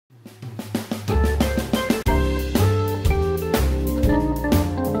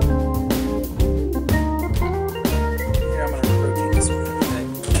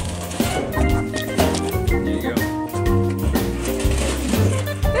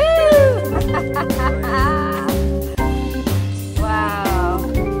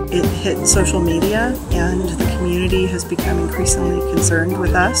hit social media, and the community has become increasingly concerned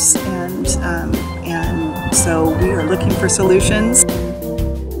with us, and so we are looking for solutions.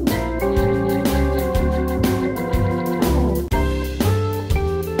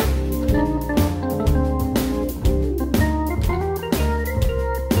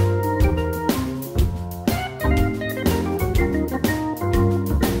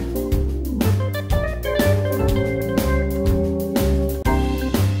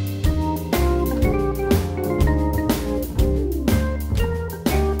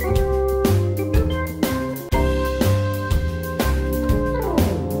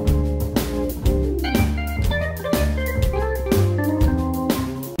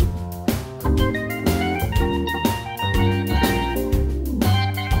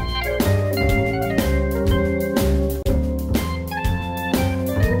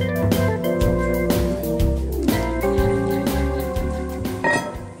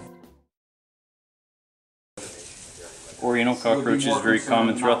 Oriental cockroach is very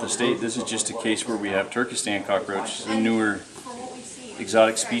common throughout the state. This is just a case where we have Turkestan cockroach, a newer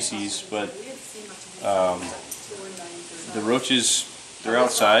exotic species, but the roaches, they're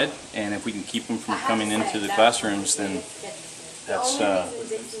outside, and if we can keep them from coming into the classrooms, then that's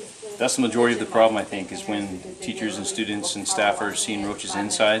the majority of the problem, I think, is when teachers and students and staff are seeing roaches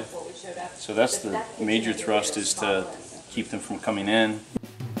inside. So that's the major thrust, is to keep them from coming in.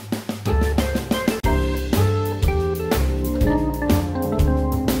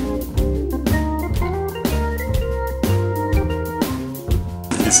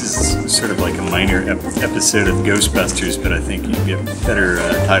 This is sort of like a minor episode of Ghostbusters, but I think you get better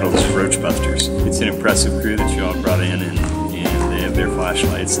titles Roachbusters. It's an impressive crew that you all brought in, and they have their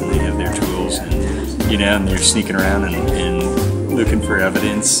flashlights and they have their tools, and they're sneaking around and looking for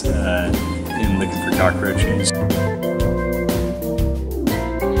evidence and looking for cockroaches.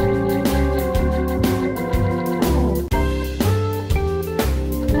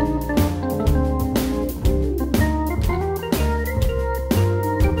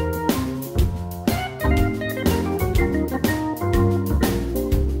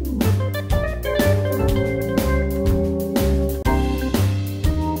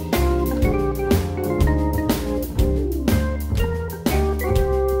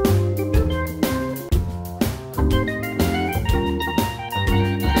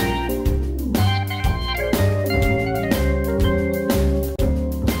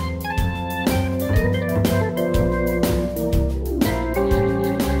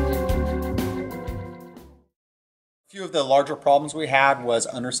 A few of the larger problems we had was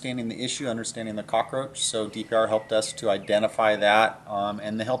understanding the issue, understanding the cockroach. So DPR helped us to identify that,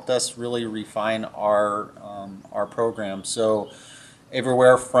 and they helped us really refine our program. So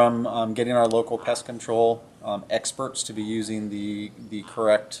everywhere from getting our local pest control experts to be using the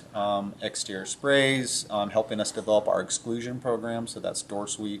correct exterior sprays, helping us develop our exclusion program. So that's door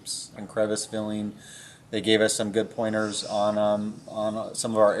sweeps and crevice filling. They gave us some good pointers on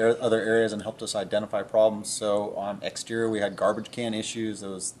some of our other areas and helped us identify problems. So on exterior, we had garbage can issues,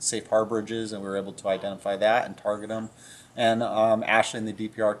 those safe harborages, and we were able to identify that and target them. And Ashley and the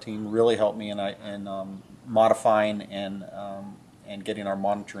DPR team really helped me in modifying and getting our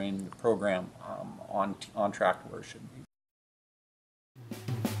monitoring program on track where it should be.